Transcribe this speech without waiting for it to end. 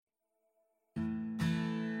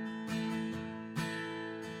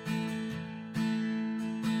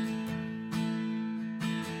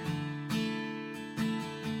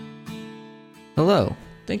Hello.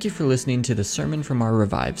 Thank you for listening to the sermon from our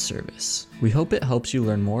Revive service. We hope it helps you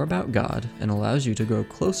learn more about God and allows you to grow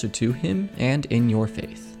closer to Him and in your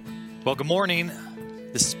faith. Well, good morning.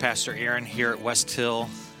 This is Pastor Aaron here at West Hill.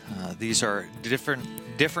 These are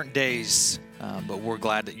different days, but we're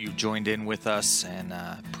glad that you've joined in with us, and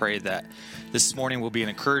pray that this morning will be an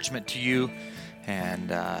encouragement to you,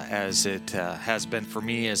 and as it has been for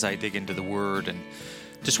me as I dig into the Word. And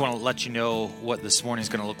just want to let you know what this morning is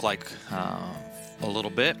going to look like a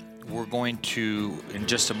little bit. We're going to, in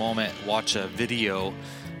just a moment, watch a video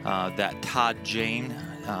that Todd Jane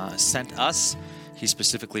sent us. He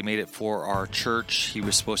specifically made it for our church. He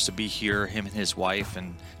was supposed to be here. Him and his wife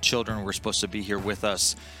and children were supposed to be here with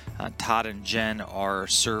us. Todd and Jen are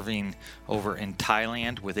serving over in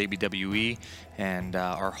Thailand with ABWE and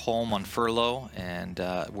are home on furlough, and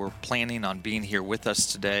we're planning on being here with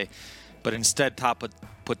us today. But instead, Todd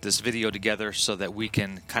put this video together so that we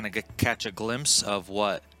can kind of catch a glimpse of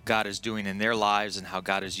what God is doing in their lives and how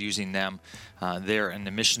God is using them there in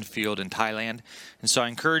the mission field in Thailand. And so I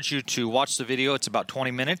encourage you to watch the video. It's about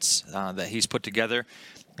 20 minutes that he's put together.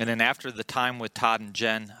 And then after the time with Todd and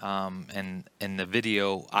Jen and the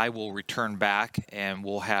video, I will return back and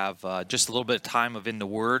we'll have just a little bit of time of in the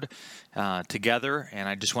Word together. And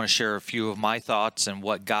I just want to share a few of my thoughts and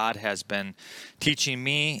what God has been teaching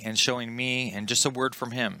me and showing me, and just a word from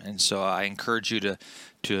Him. And so I encourage you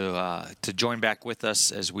to join back with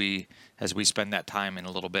us as we spend that time in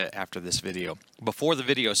a little bit after this video. Before the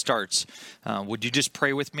video starts, would you just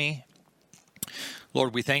pray with me?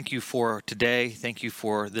 Lord, we thank you for today. Thank you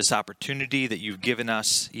for this opportunity that you've given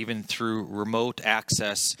us, even through remote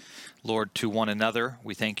access, Lord, to one another.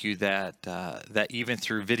 We thank you that even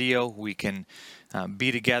through video, we can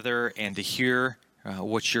be together and to hear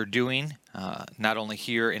what you're doing, not only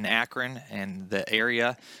here in Akron and the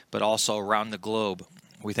area, but also around the globe.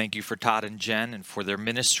 We thank you for Todd and Jen and for their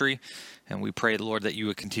ministry, and we pray, Lord, that you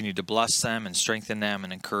would continue to bless them and strengthen them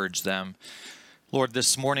and encourage them. Lord,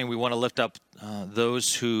 this morning we want to lift up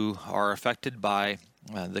those who are affected by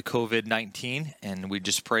the COVID-19, and we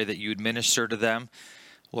just pray that you would minister to them.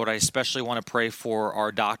 Lord, I especially want to pray for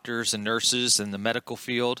our doctors and nurses in the medical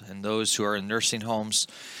field and those who are in nursing homes.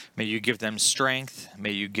 May you give them strength,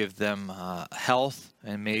 may you give them health,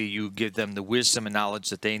 and may you give them the wisdom and knowledge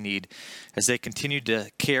that they need as they continue to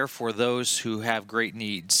care for those who have great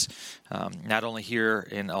needs, not only here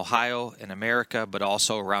in Ohio and America, but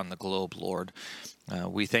also around the globe, Lord.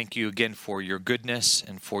 We thank you again for your goodness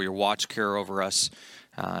and for your watch care over us.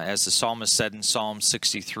 As the psalmist said in Psalm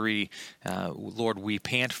 63, Lord, we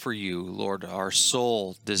pant for you. Lord, our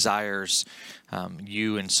soul desires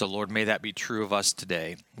you. And so, Lord, may that be true of us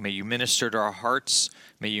today. May you minister to our hearts.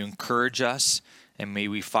 May you encourage us. And may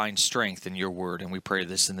we find strength in your word. And we pray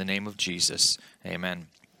this in the name of Jesus. Amen.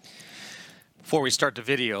 Before we start the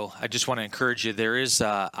video, I just want to encourage you, there is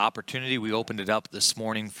an opportunity. We opened it up this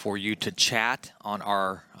morning for you to chat on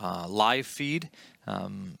our live feed.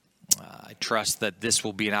 I trust that this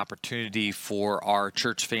will be an opportunity for our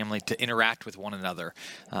church family to interact with one another.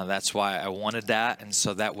 That's why I wanted that, and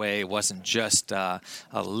so that way it wasn't just a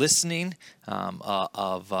listening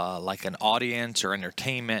of like an audience or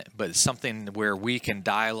entertainment, but it's something where we can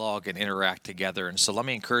dialogue and interact together. And so let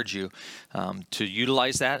me encourage you to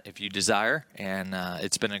utilize that if you desire, and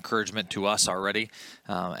it's been an encouragement to us already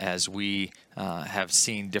as we have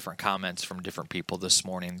seen different comments from different people this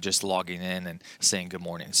morning, just logging in and saying good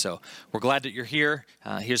morning. So we're glad that you're here.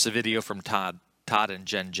 Here's a video from Todd and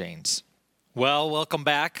Jen Janes. Well, welcome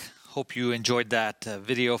back. Hope you enjoyed that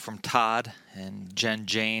video from Todd and Jen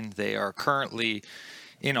Jane. They are currently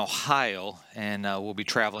in Ohio, and we'll be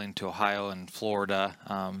traveling to Ohio and Florida,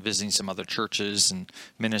 visiting some other churches and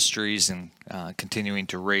ministries, and continuing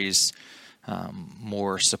to raise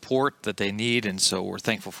more support that they need. And so we're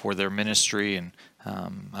thankful for their ministry, and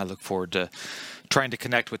I look forward to trying to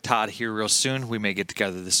connect with Todd here real soon. We may get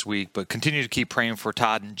together this week, but continue to keep praying for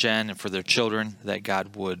Todd and Jen and for their children, that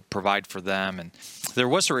God would provide for them. And there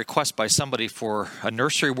was a request by somebody for a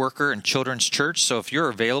nursery worker in children's church, so if you're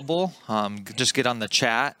available, just get on the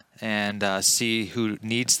chat and see who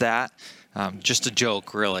needs that. Just a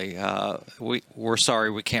joke, really. We're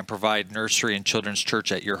sorry we can't provide nursery and children's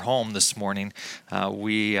church at your home this morning.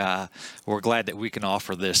 We're glad that we can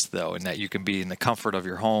offer this, though, and that you can be in the comfort of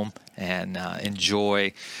your home and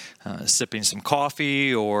enjoy sipping some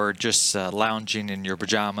coffee, or just lounging in your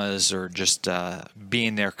pajamas, or just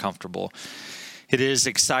being there comfortable. It is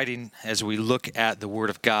exciting as we look at the Word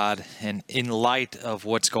of God, and in light of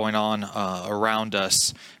what's going on around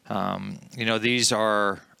us. These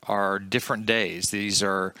are different days. These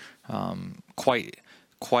are quite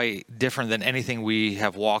different than anything we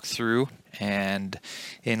have walked through And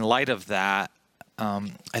in light of that,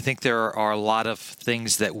 I think there are a lot of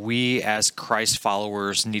things that we as Christ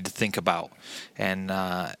followers need to think about.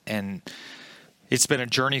 And it's been a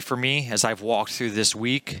journey for me as I've walked through this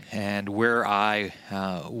week and where I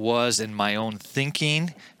was in my own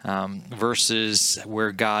thinking versus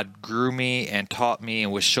where God grew me and taught me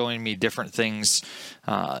and was showing me different things,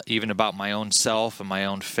 even about my own self and my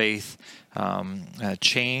own faith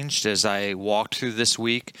changed as I walked through this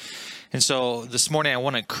week. And so this morning I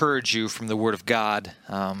want to encourage you from the Word of God.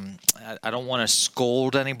 I don't want to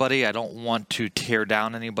scold anybody. I don't want to tear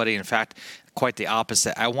down anybody. In fact, quite the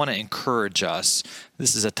opposite. I want to encourage us.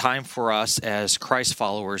 This is a time for us as Christ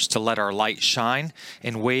followers to let our light shine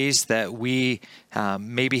in ways that we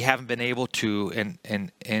maybe haven't been able to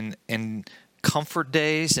in comfort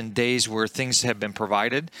days and days where things have been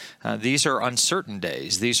provided. These are uncertain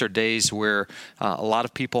days. These are days where a lot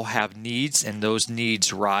of people have needs, and those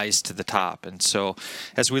needs rise to the top. And so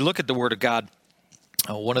as we look at the Word of God,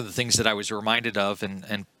 one of the things that I was reminded of, and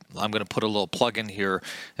I'm going to put a little plug in here,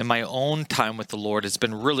 in my own time with the Lord, it's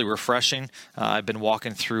been really refreshing. I've been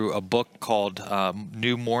walking through a book called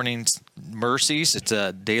New Morning's Mercies. It's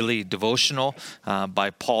a daily devotional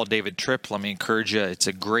by Paul David Tripp. Let me encourage you. It's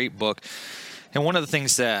a great book. And one of the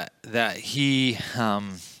things that he,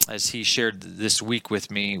 as he shared this week with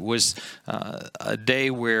me, was a day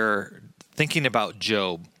where thinking about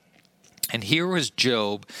Job. And here was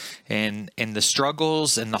Job and the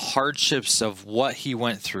struggles and the hardships of what he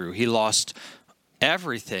went through. He lost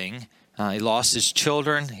everything. He lost his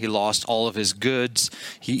children. He lost all of his goods.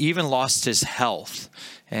 He even lost his health.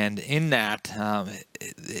 And in that,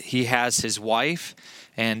 he has his wife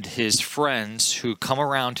and his friends who come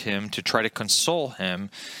around him to try to console him.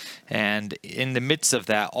 And in the midst of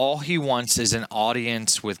that, all he wants is an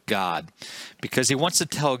audience with God, because he wants to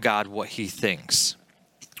tell God what he thinks.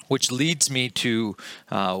 Which leads me to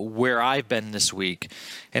where I've been this week.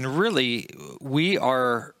 And really, we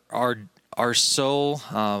are so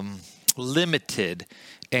limited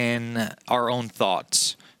in our own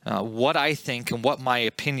thoughts. What I think and what my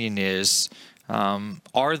opinion is,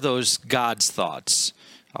 are those God's thoughts?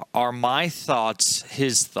 Are my thoughts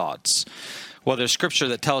his thoughts? Well, there's scripture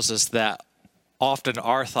that tells us that often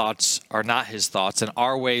our thoughts are not his thoughts and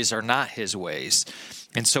our ways are not his ways.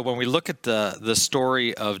 And so when we look at the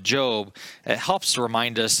story of Job, it helps to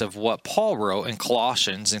remind us of what Paul wrote in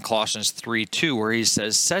Colossians 3:2, where he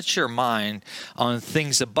says, set your mind on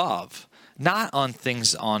things above, not on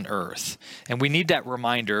things on earth. And we need that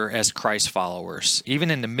reminder as Christ followers. Even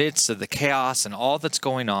in the midst of the chaos and all that's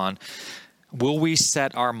going on, will we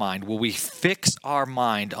set our mind? Will we fix our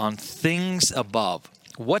mind on things above?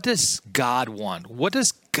 What does God want? What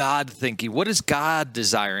does God think? What is God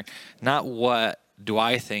desiring? Not what do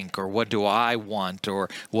I think, or what do I want, or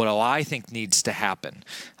what do I think needs to happen?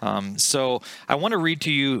 So I want to read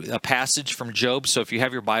to you a passage from Job. So if you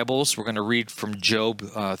have your Bibles, we're going to read from Job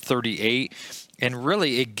 38. And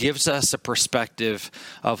really, it gives us a perspective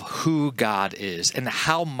of who God is and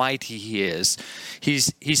how mighty he is.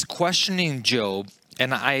 He's questioning Job.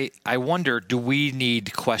 And I wonder, do we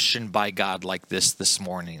need questioned by God like this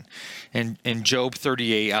morning? In Job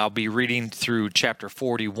 38, I'll be reading through chapter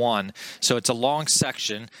 41. So it's a long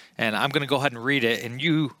section, and I'm going to go ahead and read it. And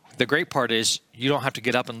the great part is you don't have to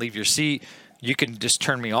get up and leave your seat. You can just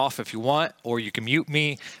turn me off if you want, or you can mute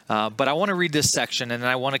me. But I want to read this section, and then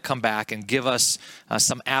I want to come back and give us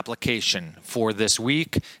some application for this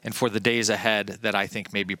week and for the days ahead that I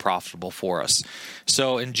think may be profitable for us.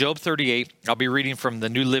 So in Job 38, I'll be reading from the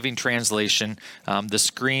New Living Translation.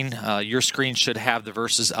 Your screen should have the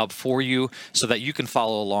verses up for you so that you can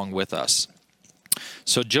follow along with us.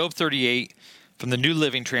 So Job 38 from the New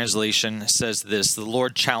Living Translation says this: the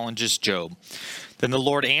Lord challenges Job. Then the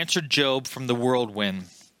Lord answered Job from the whirlwind,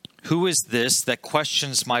 who is this that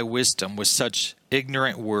questions my wisdom with such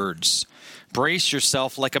ignorant words? Brace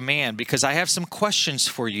yourself like a man, because I have some questions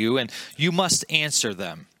for you, and you must answer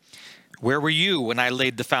them. Where were you when I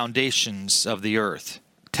laid the foundations of the earth?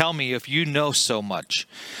 Tell me if you know so much.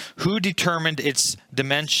 Who determined its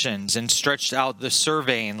dimensions and stretched out the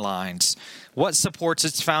surveying lines? What supports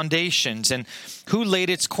its foundations, and who laid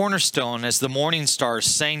its cornerstone as the morning stars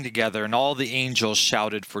sang together and all the angels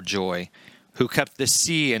shouted for joy? Who kept the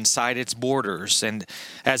sea inside its borders, and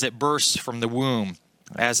as it burst from the womb,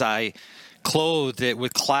 as I clothed it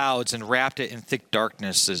with clouds and wrapped it in thick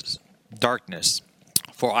darkness?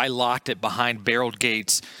 For I locked it behind barreled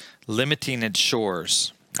gates, limiting its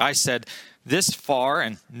shores. I said, this far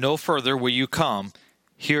and no further will you come.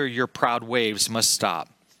 Here your proud waves must stop.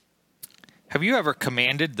 Have you ever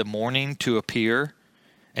commanded the morning to appear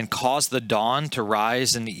and caused the dawn to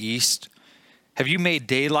rise in the east? Have you made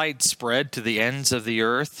daylight spread to the ends of the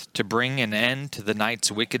earth to bring an end to the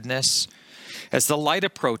night's wickedness? As the light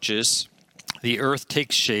approaches, the earth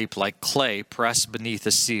takes shape like clay pressed beneath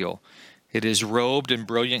a seal. It is robed in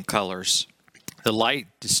brilliant colors. The light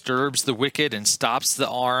disturbs the wicked and stops the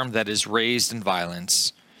arm that is raised in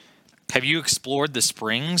violence. Have you explored the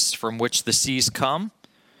springs from which the seas come?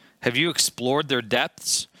 Have you explored their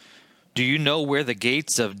depths? Do you know where the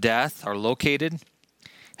gates of death are located?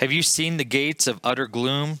 Have you seen the gates of utter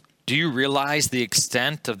gloom? Do you realize the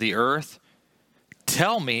extent of the earth?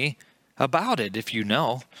 Tell me about it if you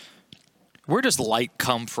know. Where does light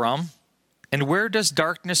come from? And where does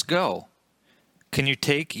darkness go? Can you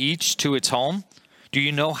take each to its home? Do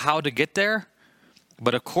you know how to get there?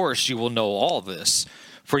 But of course you will know all this,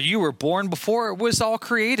 for you were born before it was all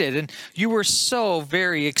created, and you were so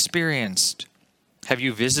very experienced. Have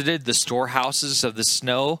you visited the storehouses of the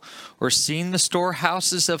snow, or seen the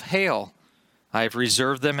storehouses of hail? I have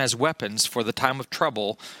reserved them as weapons for the time of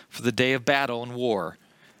trouble, for the day of battle and war.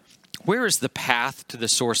 Where is the path to the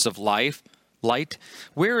source of light?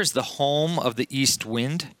 Where is the home of the east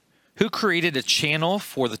wind? Who created a channel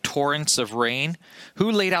for the torrents of rain? Who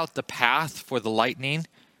laid out the path for the lightning?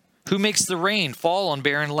 Who makes the rain fall on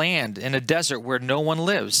barren land in a desert where no one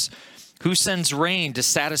lives? Who sends rain to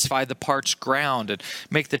satisfy the parched ground and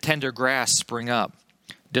make the tender grass spring up?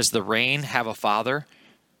 Does the rain have a father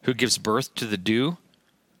who gives birth to the dew?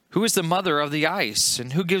 Who is the mother of the ice,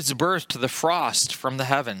 and who gives birth to the frost from the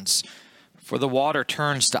heavens? For the water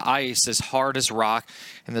turns to ice as hard as rock,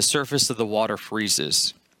 and the surface of the water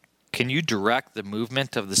freezes. Can you direct the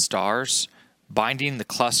movement of the stars, binding the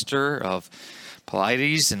cluster of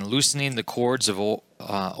Pleiades and loosening the cords of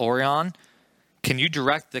Orion? Can you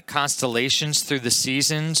direct the constellations through the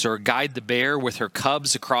seasons, or guide the bear with her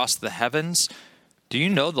cubs across the heavens? Do you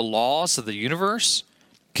know the laws of the universe?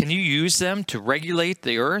 Can you use them to regulate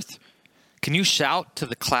the earth? Can you shout to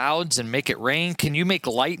the clouds and make it rain? Can you make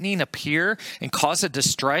lightning appear and cause it to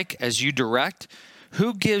strike as you direct?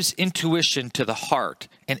 Who gives intuition to the heart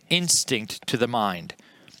and instinct to the mind?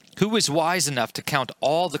 Who is wise enough to count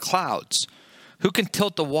all the clouds? Who can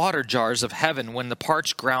tilt the water jars of heaven when the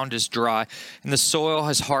parched ground is dry and the soil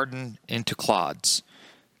has hardened into clods?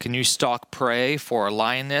 Can you stalk prey for a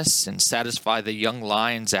lioness and satisfy the young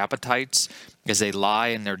lion's appetites as they lie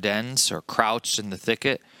in their dens or crouch in the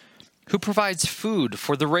thicket? Who provides food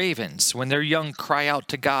for the ravens when their young cry out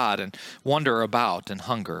to God and wander about in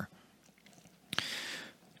hunger?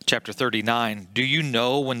 Chapter 39, do you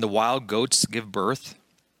know when the wild goats give birth?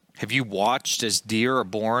 Have you watched as deer are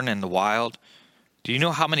born in the wild? Do you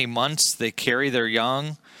know how many months they carry their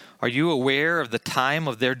young? Are you aware of the time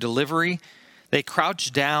of their delivery? They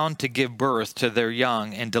crouch down to give birth to their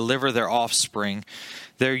young and deliver their offspring.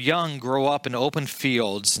 Their young grow up in open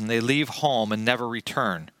fields, and they leave home and never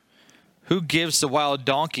return. Who gives the wild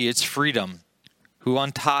donkey its freedom? Who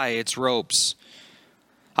untie its ropes?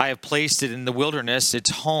 I have placed it in the wilderness.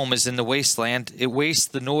 Its home is in the wasteland. It wastes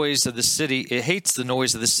the noise of the city. It hates the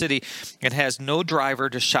noise of the city and has no driver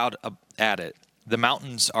to shout at it. The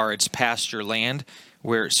mountains are its pasture land,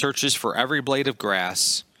 where it searches for every blade of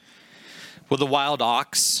grass. Will the wild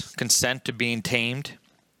ox consent to being tamed?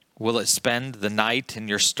 Will it spend the night in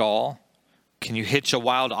your stall? Can you hitch a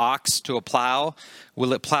wild ox to a plow?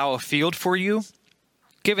 Will it plow a field for you?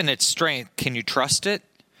 Given its strength, can you trust it?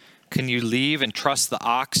 Can you leave and trust the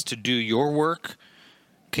ox to do your work?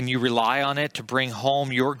 Can you rely on it to bring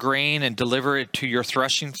home your grain and deliver it to your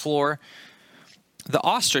threshing floor? The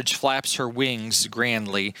ostrich flaps her wings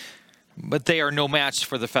grandly, but they are no match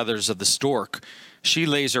for the feathers of the stork. She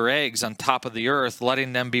lays her eggs on top of the earth,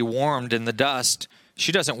 letting them be warmed in the dust.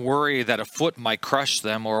 She doesn't worry that a foot might crush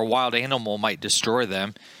them or a wild animal might destroy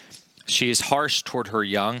them. She is harsh toward her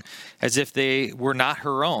young, as if they were not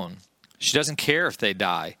her own. She doesn't care if they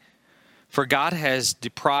die. For God has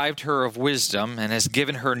deprived her of wisdom and has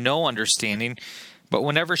given her no understanding. But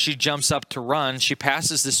whenever she jumps up to run, she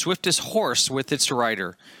passes the swiftest horse with its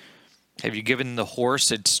rider. Have you given the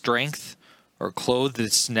horse its strength, or clothed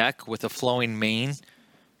its neck with a flowing mane?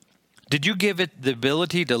 Did you give it the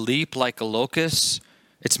ability to leap like a locust?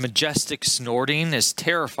 Its majestic snorting is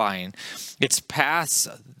terrifying. It paws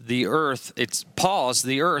the earth,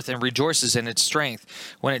 and rejoices in its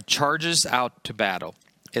strength when it charges out to battle.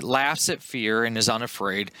 It laughs at fear and is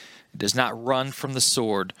unafraid. It does not run from the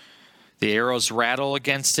sword. The arrows rattle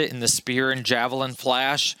against it, and the spear and javelin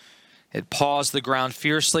flash. It paws the ground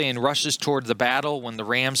fiercely and rushes toward the battle when the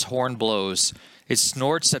ram's horn blows. It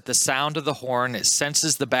snorts at the sound of the horn. It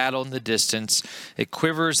senses the battle in the distance. It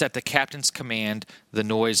quivers at the captain's command, the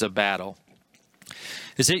noise of battle.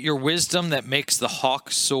 Is it your wisdom that makes the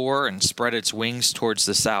hawk soar and spread its wings towards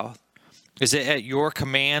the south? Is it at your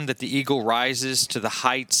command that the eagle rises to the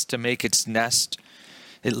heights to make its nest?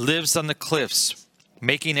 It lives on the cliffs,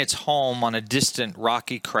 making its home on a distant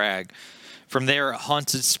rocky crag. From there it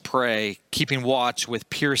hunts its prey, keeping watch with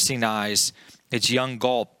piercing eyes. Its young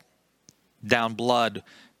gulp down blood.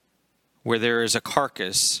 Where there is a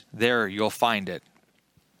carcass, there you'll find it.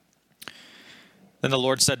 Then the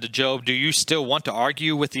Lord said to Job, do you still want to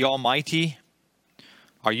argue with the Almighty?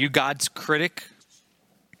 Are you God's critic?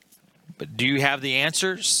 But do you have the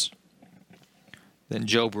answers? Then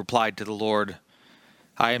Job replied to the Lord,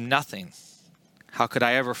 I am nothing. How could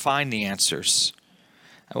I ever find the answers?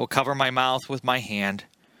 I will cover my mouth with my hand.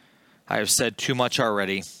 I have said too much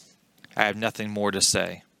already. I have nothing more to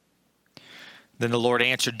say. Then the Lord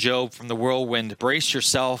answered Job from the whirlwind, brace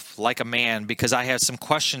yourself like a man, because I have some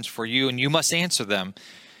questions for you, and you must answer them.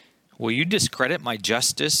 Will you discredit my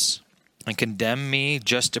justice and condemn me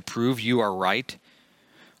just to prove you are right?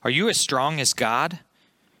 Are you as strong as God?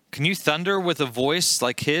 Can you thunder with a voice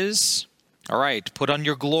like his? All right, put on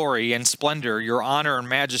your glory and splendor, your honor and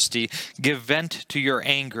majesty. Give vent to your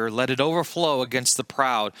anger. Let it overflow against the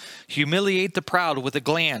proud. Humiliate the proud with a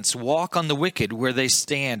glance. Walk on the wicked where they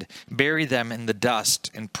stand. Bury them in the dust.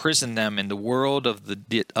 Imprison them in the world of the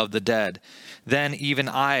dead. Then even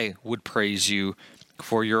I would praise you,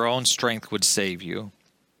 for your own strength would save you.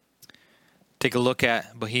 Take a look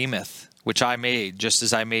at Behemoth, which I made, just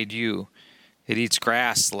as I made you. It eats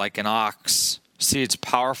grass like an ox. See its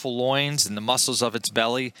powerful loins and the muscles of its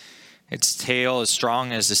belly. Its tail is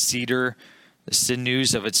strong as a cedar. The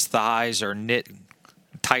sinews of its thighs are knit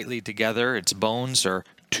tightly together. Its bones are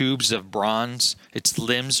tubes of bronze. Its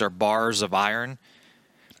limbs are bars of iron.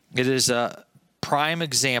 It is a prime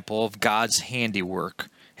example of God's handiwork,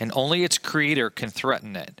 and only its creator can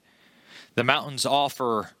threaten it. The mountains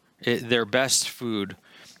offer it their best food,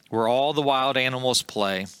 where all the wild animals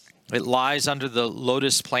play. It lies under the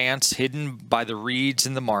lotus plants, hidden by the reeds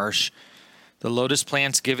in the marsh. The lotus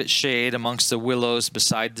plants give it shade amongst the willows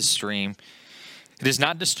beside the stream. It is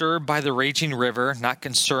not disturbed by the raging river, not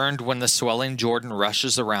concerned when the swelling Jordan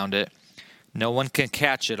rushes around it. No one can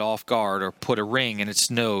catch it off guard or put a ring in its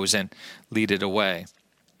nose and lead it away.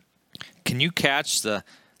 Can you catch the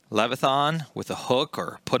Leviathan with a hook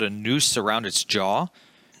or put a noose around its jaw?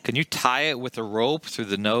 Can you tie it with a rope through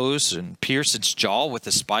the nose and pierce its jaw with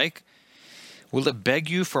a spike? Will it beg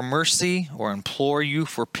you for mercy or implore you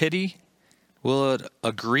for pity? Will it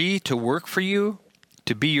agree to work for you,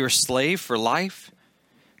 to be your slave for life?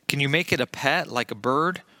 Can you make it a pet like a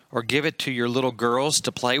bird or give it to your little girls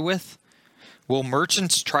to play with? Will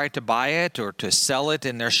merchants try to buy it or to sell it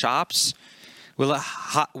in their shops?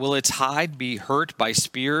 Will its hide be hurt by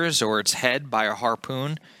spears or its head by a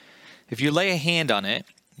harpoon? If you lay a hand on it,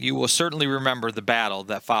 you will certainly remember the battle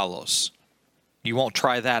that follows. You won't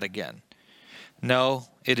try that again. No,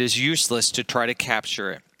 it is useless to try to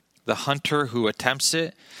capture it. The hunter who attempts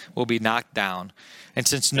it will be knocked down. And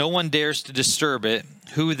since no one dares to disturb it,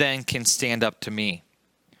 who then can stand up to me?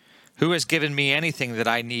 Who has given me anything that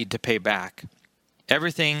I need to pay back?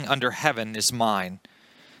 Everything under heaven is mine.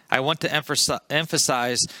 I want to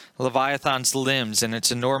emphasize Leviathan's limbs and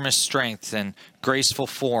its enormous strength and graceful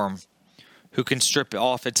form. Who can strip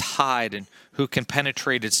off its hide and who can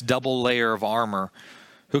penetrate its double layer of armor?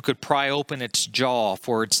 Who could pry open its jaw,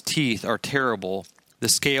 for its teeth are terrible. The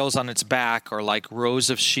scales on its back are like rows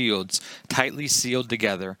of shields, tightly sealed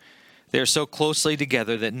together. They are so closely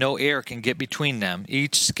together that no air can get between them.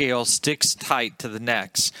 Each scale sticks tight to the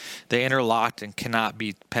next. They interlock and cannot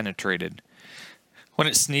be penetrated. When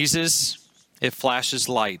it sneezes, it flashes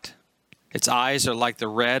light. Its eyes are like the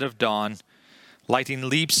red of dawn. Lightning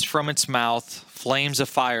leaps from its mouth, flames of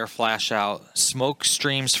fire flash out, smoke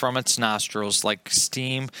streams from its nostrils like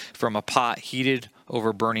steam from a pot heated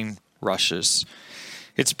over burning rushes.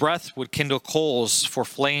 Its breath would kindle coals, for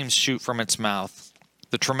flames shoot from its mouth.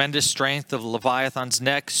 The tremendous strength of Leviathan's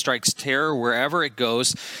neck strikes terror wherever it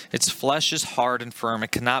goes. Its flesh is hard and firm,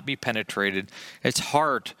 it cannot be penetrated. Its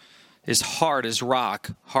heart is hard as rock,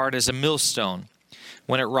 hard as a millstone.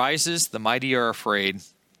 When it rises, the mighty are afraid,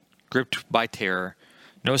 gripped by terror.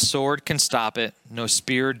 No sword can stop it, no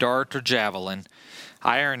spear, dart, or javelin.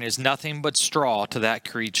 Iron is nothing but straw to that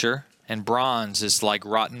creature, and bronze is like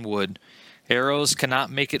rotten wood. Arrows cannot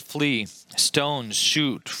make it flee. Stones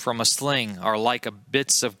shoot from a sling are like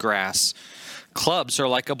bits of grass. Clubs are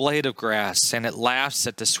like a blade of grass, and it laughs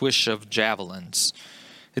at the swish of javelins.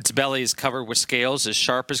 Its belly is covered with scales as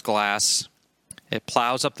sharp as glass. It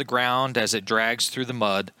plows up the ground as it drags through the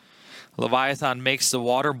mud. Leviathan makes the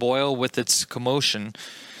water boil with its commotion.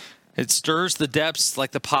 It stirs the depths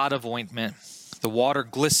like the pot of ointment. The water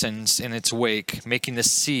glistens in its wake, making the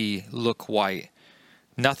sea look white.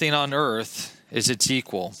 Nothing on earth is its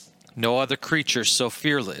equal. No other creature so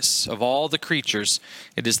fearless. Of all the creatures,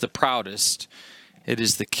 it is the proudest. It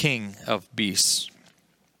is the king of beasts.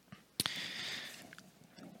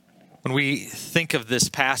 When we think of this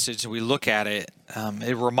passage and we look at it,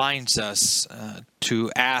 it reminds us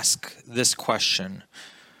to ask this question: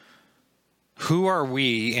 who are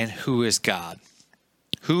we and who is God?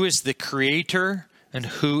 Who is the creator and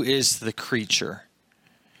who is the creature?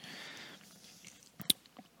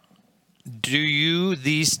 Do you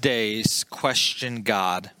these days question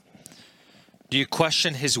God? Do you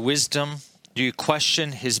question his wisdom? Do you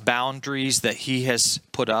question his boundaries that he has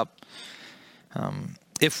put up?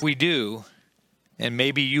 If we do, and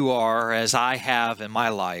maybe you are, as I have in my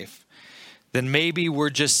life, then maybe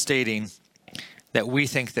we're just stating that we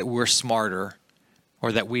think that we're smarter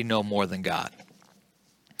or that we know more than God.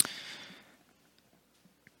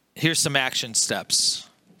 Here's some action steps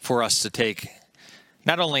for us to take,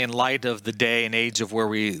 not only in light of the day and age of where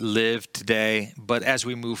we live today, but as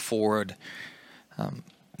we move forward.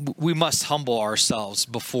 We must humble ourselves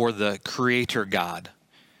before the Creator God.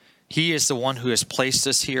 He is the one who has placed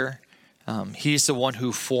us here. He's the one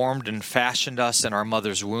who formed and fashioned us in our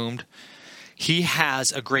mother's womb. He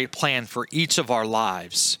has a great plan for each of our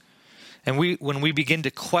lives. And when we begin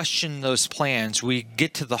to question those plans, we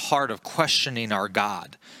get to the heart of questioning our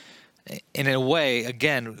God. In a way,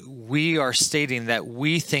 again, we are stating that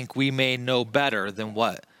we think we may know better than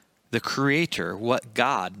what the Creator, what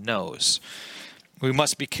God knows. We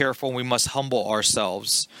must be careful. We must humble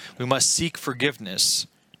ourselves. We must seek forgiveness.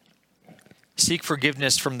 Seek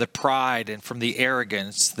forgiveness from the pride and from the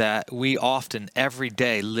arrogance that we often every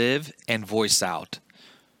day live and voice out.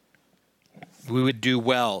 We would do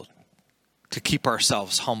well to keep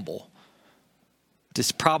ourselves humble,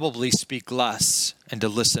 to probably speak less and to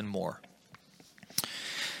listen more.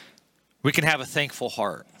 We can have a thankful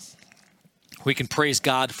heart. We can praise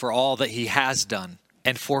God for all that he has done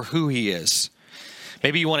and for who he is.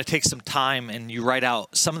 Maybe you want to take some time and you write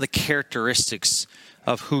out some of the characteristics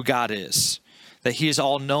of who God is. That he is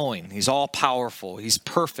all-knowing, he's all-powerful, he's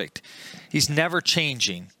perfect, he's never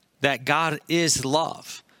changing, that God is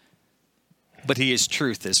love, but he is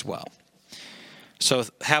truth as well. So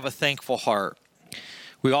have a thankful heart.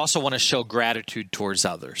 We also want to show gratitude towards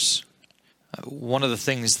others. One of the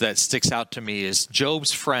things that sticks out to me is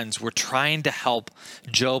Job's friends were trying to help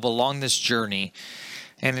Job along this journey,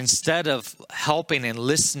 and instead of helping and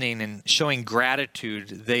listening and showing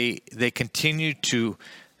gratitude, they continued to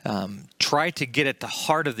try to get at the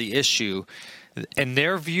heart of the issue. And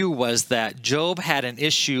their view was that Job had an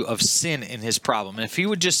issue of sin in his problem. And if he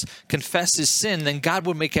would just confess his sin, then God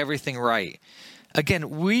would make everything right. Again,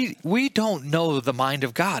 we don't know the mind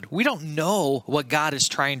of God. We don't know what God is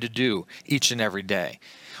trying to do each and every day.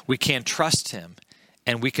 We can trust him,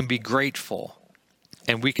 and we can be grateful.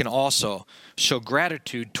 And we can also show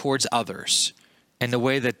gratitude towards others and the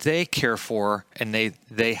way that they care for and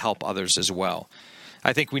they help others as well.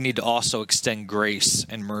 I think we need to also extend grace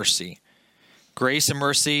and mercy. Grace and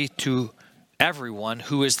mercy to everyone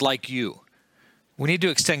who is like you. We need to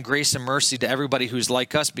extend grace and mercy to everybody who's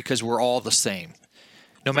like us because we're all the same.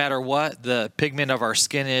 No matter what the pigment of our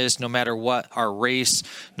skin is, no matter what our race,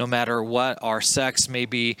 no matter what our sex may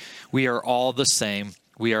be, we are all the same.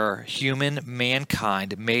 We are human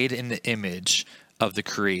mankind made in the image of the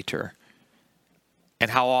Creator.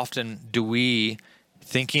 And how often do we,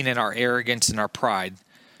 thinking in our arrogance and our pride,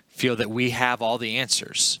 feel that we have all the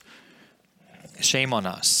answers? Shame on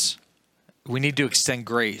us. We need to extend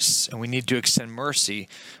grace and we need to extend mercy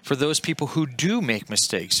for those people who do make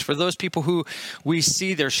mistakes, for those people who we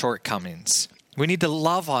see their shortcomings. We need to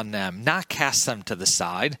love on them, not cast them to the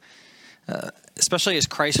side. Especially as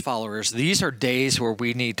Christ followers, these are days where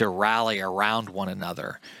we need to rally around one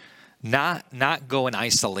another, not go in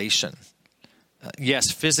isolation. Yes,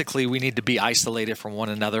 physically we need to be isolated from one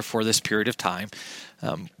another for this period of time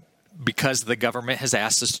because the government has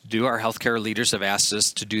asked us to do, our healthcare leaders have asked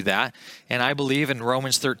us to do that. And I believe in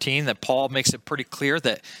Romans 13 that Paul makes it pretty clear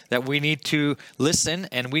that we need to listen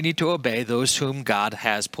and we need to obey those whom God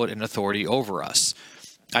has put in authority over us.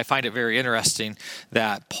 I find it very interesting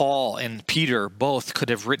that Paul and Peter both could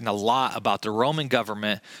have written a lot about the Roman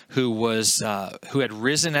government who had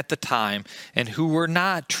risen at the time and who were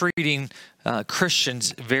not treating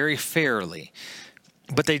Christians very fairly.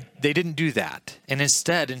 But they didn't do that. And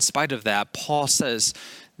instead, in spite of that, Paul says,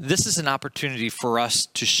 this is an opportunity for us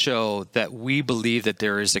to show that we believe that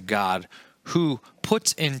there is a God who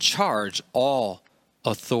puts in charge all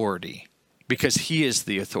authority because he is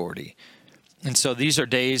the authority. And so these are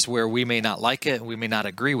days where we may not like it, we may not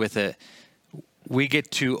agree with it. We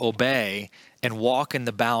get to obey and walk in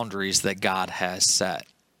the boundaries that God has set.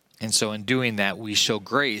 And so in doing that, we show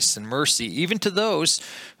grace and mercy even to those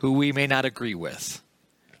who we may not agree with.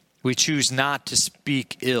 We choose not to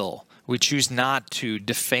speak ill. We choose not to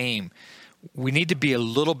defame. We need to be a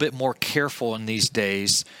little bit more careful in these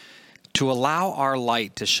days to allow our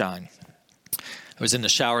light to shine. I was in the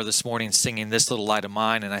shower this morning singing This Little Light of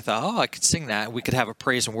Mine, and I thought, I could sing that. We could have a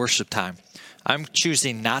praise and worship time. I'm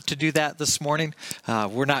choosing not to do that this morning.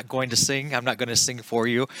 We're not going to sing. I'm not going to sing for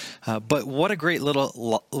you. But what a great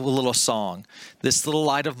little song. This little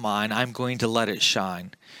light of mine, I'm going to let it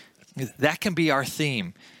shine. That can be our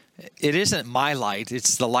theme. It isn't my light.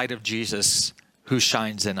 It's the light of Jesus who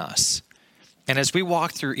shines in us. And as we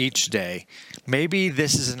walk through each day, maybe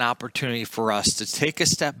this is an opportunity for us to take a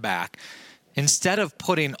step back. Instead of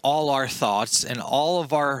putting all our thoughts and all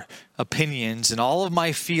of our opinions and all of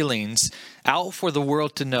my feelings out for the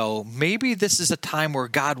world to know, maybe this is a time where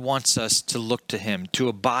God wants us to look to him, to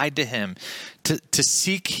abide to him, to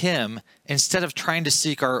seek him instead of trying to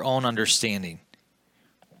seek our own understanding.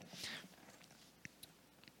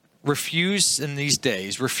 Refuse in these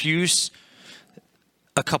days, refuse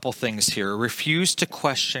a couple things here. Refuse to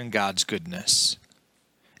question God's goodness.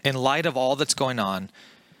 In light of all that's going on,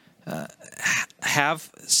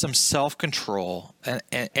 have some self-control,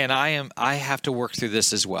 and I have to work through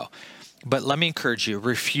this as well. But let me encourage you,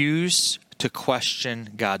 refuse to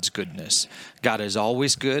question God's goodness. God is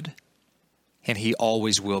always good, and he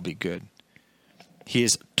always will be good. He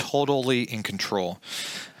is totally in control.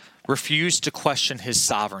 Refuse to question his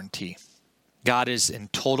sovereignty. God is in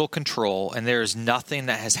total control, and there is nothing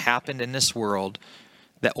that has happened in this world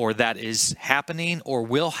that is happening or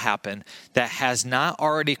will happen that has not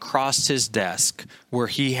already crossed his desk where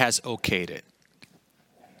he has okayed it.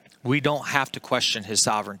 We don't have to question his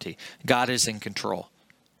sovereignty. God is in control,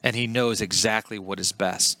 and he knows exactly what is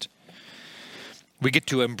best. We get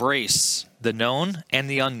to embrace the known and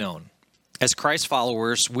the unknown. As Christ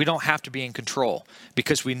followers, we don't have to be in control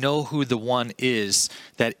because we know who the one is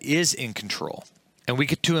that is in control. And we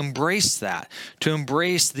get to embrace that. To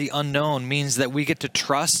embrace the unknown means that we get to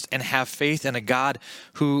trust and have faith in a God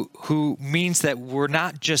who means that we're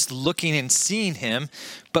not just looking and seeing him,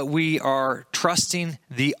 but we are trusting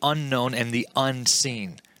the unknown and the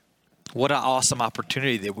unseen. What an awesome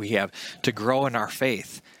opportunity that we have to grow in our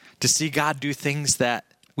faith, to see God do things that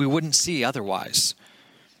we wouldn't see otherwise.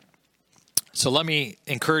 So let me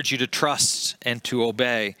encourage you to trust and to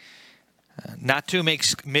obey. Not to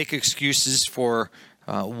make excuses for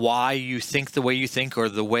why you think the way you think or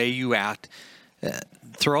the way you act.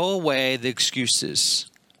 Throw away the excuses.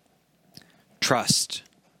 Trust,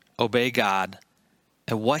 obey God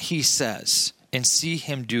and what he says, and see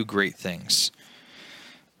him do great things.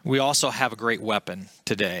 We also have a great weapon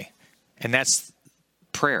today, and that's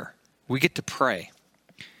prayer. We get to pray.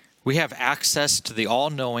 We have access to the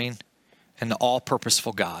all-knowing and the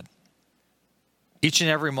all-purposeful God. Each and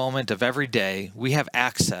every moment of every day, we have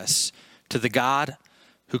access to the God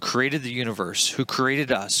who created the universe, who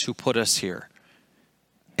created us, who put us here.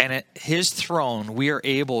 And at his throne, we are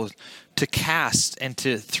able to cast and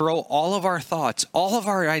to throw all of our thoughts, all of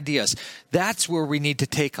our ideas. That's where we need to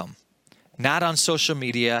take them. Not on social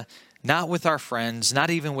media, not with our friends,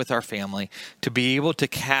 not even with our family, to be able to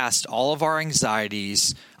cast all of our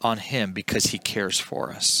anxieties on him because he cares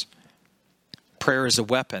for us. Prayer is a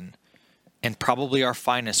weapon, and probably our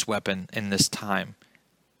finest weapon in this time,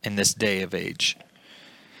 in this day of age.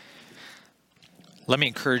 Let me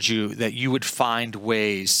encourage you that you would find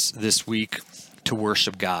ways this week to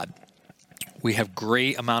worship God. We have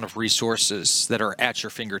great amount of resources that are at your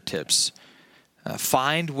fingertips.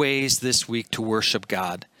 Find ways this week to worship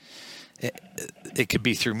God. It could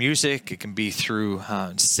be through music. It can be through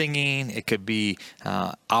singing. It could be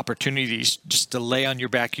opportunities just to lay on your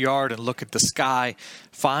backyard and look at the sky.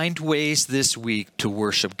 Find ways this week to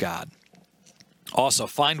worship God. Also,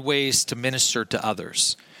 find ways to minister to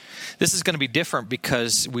others. This is going to be different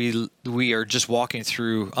because we are just walking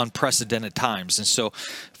through unprecedented times. And so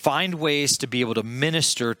find ways to be able to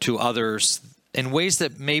minister to others in ways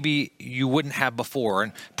that maybe you wouldn't have before,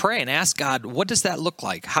 and pray and ask God, what does that look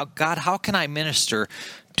like? How can I minister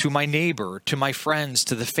to my neighbor, to my friends,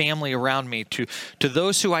 to the family around me, to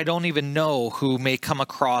those who I don't even know who may come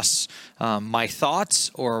across my thoughts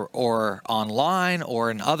or online or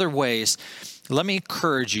in other ways? Let me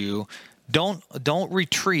encourage you Don't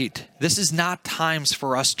retreat. This is not times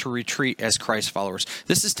for us to retreat as Christ followers.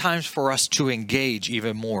 This is times for us to engage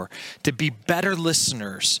even more, to be better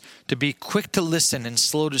listeners, to be quick to listen and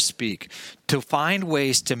slow to speak, to find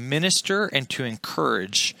ways to minister and to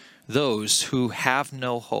encourage those who have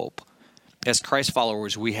no hope. As Christ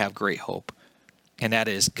followers, we have great hope, and that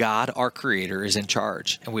is God, our Creator, is in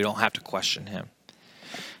charge, and we don't have to question Him.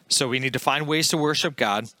 So we need to find ways to worship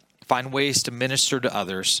God, find ways to minister to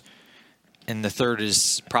others. And the third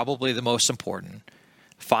is probably the most important.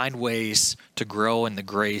 Find ways to grow in the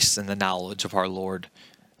grace and the knowledge of our Lord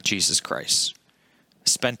Jesus Christ.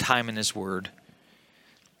 Spend time in His Word.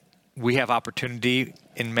 We have opportunity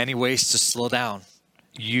in many ways to slow down.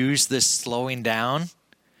 Use this slowing down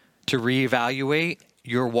to reevaluate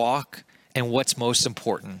your walk and what's most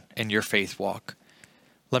important in your faith walk.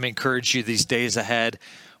 Let me encourage you these days ahead.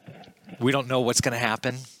 We don't know what's going to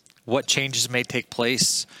happen, what changes may take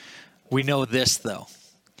place. We know this, though.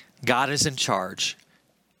 God is in charge,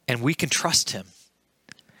 and we can trust Him.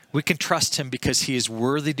 We can trust Him because He is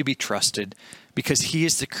worthy to be trusted, because He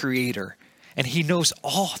is the Creator, and He knows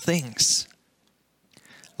all things.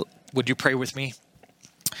 Would you pray with me?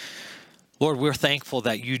 Lord, we're thankful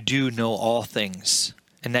that You do know all things,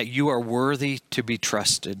 and that You are worthy to be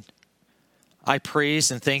trusted. I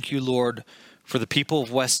praise and thank You, Lord, for the people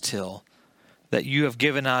of West Hill, that You have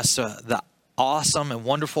given us the awesome and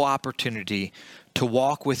wonderful opportunity to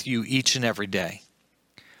walk with You each and every day.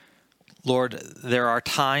 Lord, there are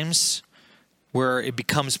times where it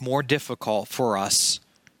becomes more difficult for us,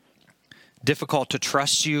 difficult to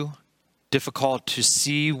trust You, difficult to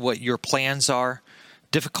see what Your plans are,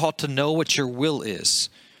 difficult to know what Your will is.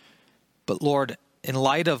 But Lord, in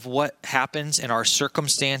light of what happens in our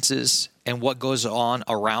circumstances and what goes on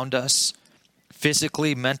around us,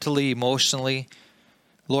 physically, mentally, emotionally,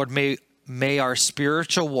 Lord, may our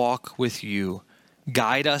spiritual walk with You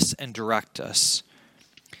guide us and direct us.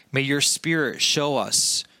 May Your Spirit show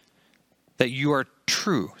us that You are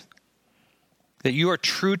true, that You are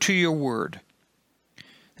true to Your word,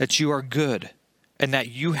 that You are good, and that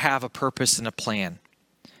You have a purpose and a plan.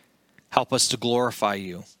 Help us to glorify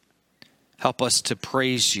You. Help us to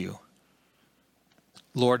praise You.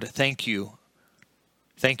 Lord, thank You.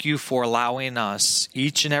 Thank You for allowing us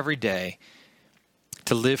each and every day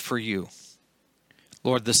to live for You.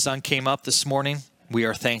 Lord, the sun came up this morning. We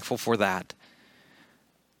are thankful for that.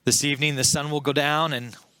 This evening, the sun will go down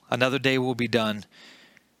and another day will be done.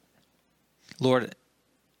 Lord,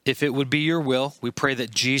 if it would be Your will, we pray that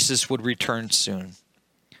Jesus would return soon.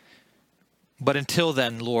 But until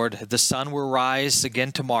then, Lord, the sun will rise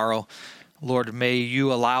again tomorrow. Lord, may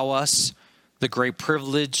You allow us the great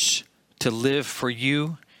privilege to live for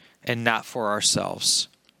You and not for ourselves.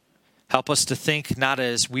 Help us to think not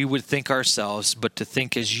as we would think ourselves, but to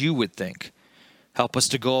think as You would think. Help us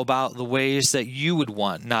to go about the ways that You would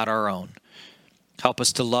want, not our own. Help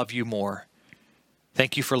us to love You more.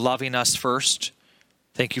 Thank You for loving us first.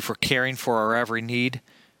 Thank You for caring for our every need.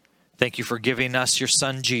 Thank You for giving us Your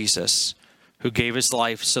Son, Jesus, who gave His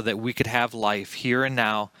life so that we could have life here and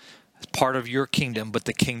now as part of Your kingdom, but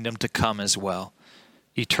the kingdom to come as well.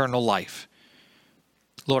 Eternal life.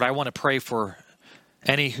 Lord, I want to pray for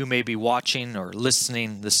any who may be watching or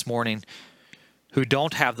listening this morning who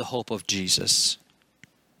don't have the hope of Jesus.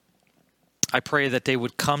 I pray that they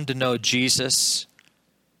would come to know Jesus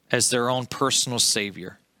as their own personal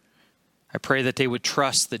Savior. I pray that they would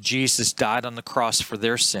trust that Jesus died on the cross for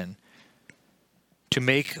their sin to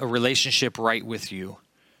make a relationship right with You.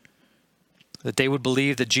 That they would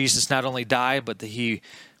believe that Jesus not only died, but that He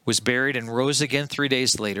was buried and rose again 3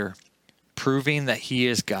 days later, proving that He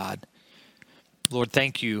is God. Lord,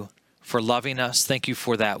 thank You for loving us. Thank You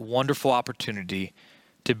for that wonderful opportunity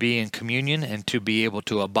to be in communion and to be able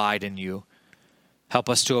to abide in You. Help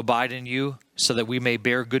us to abide in You so that we may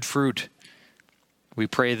bear good fruit. We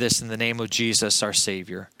pray this in the name of Jesus, our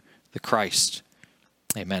Savior, the Christ.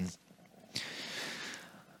 Amen.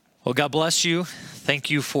 Well, God bless you. Thank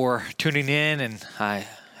you for tuning in, and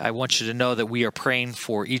I want you to know that we are praying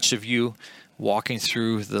for each of you, walking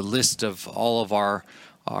through the list of all of our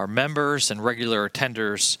members and regular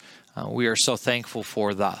attenders. We are so thankful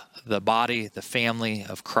for the body, the family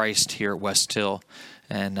of Christ here at West Hill.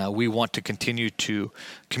 And we want to continue to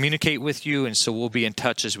communicate with you. And so we'll be in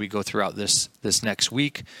touch as we go throughout this next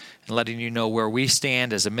week and letting you know where we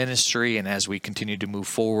stand as a ministry and as we continue to move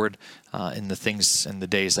forward in the things in the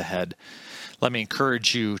days ahead. Let me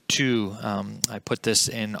encourage you to, I put this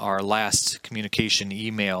in our last communication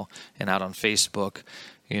email and out on Facebook.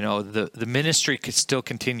 the ministry still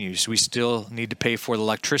continues. We still need to pay for the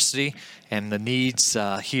electricity and the needs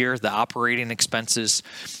here, the operating expenses,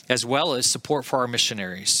 as well as support for our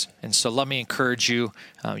missionaries. And so let me encourage you,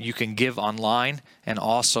 you can give online and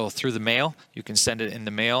also through the mail. You can send it in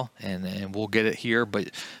the mail and we'll get it here.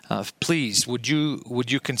 But please, would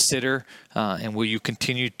you consider and will you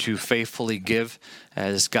continue to faithfully give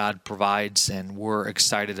as God provides? And we're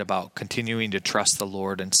excited about continuing to trust the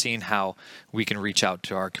Lord and seeing how we can reach out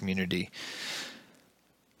to our community.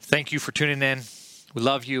 Thank you for tuning in. We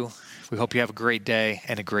love you. We hope you have a great day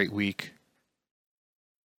and a great week.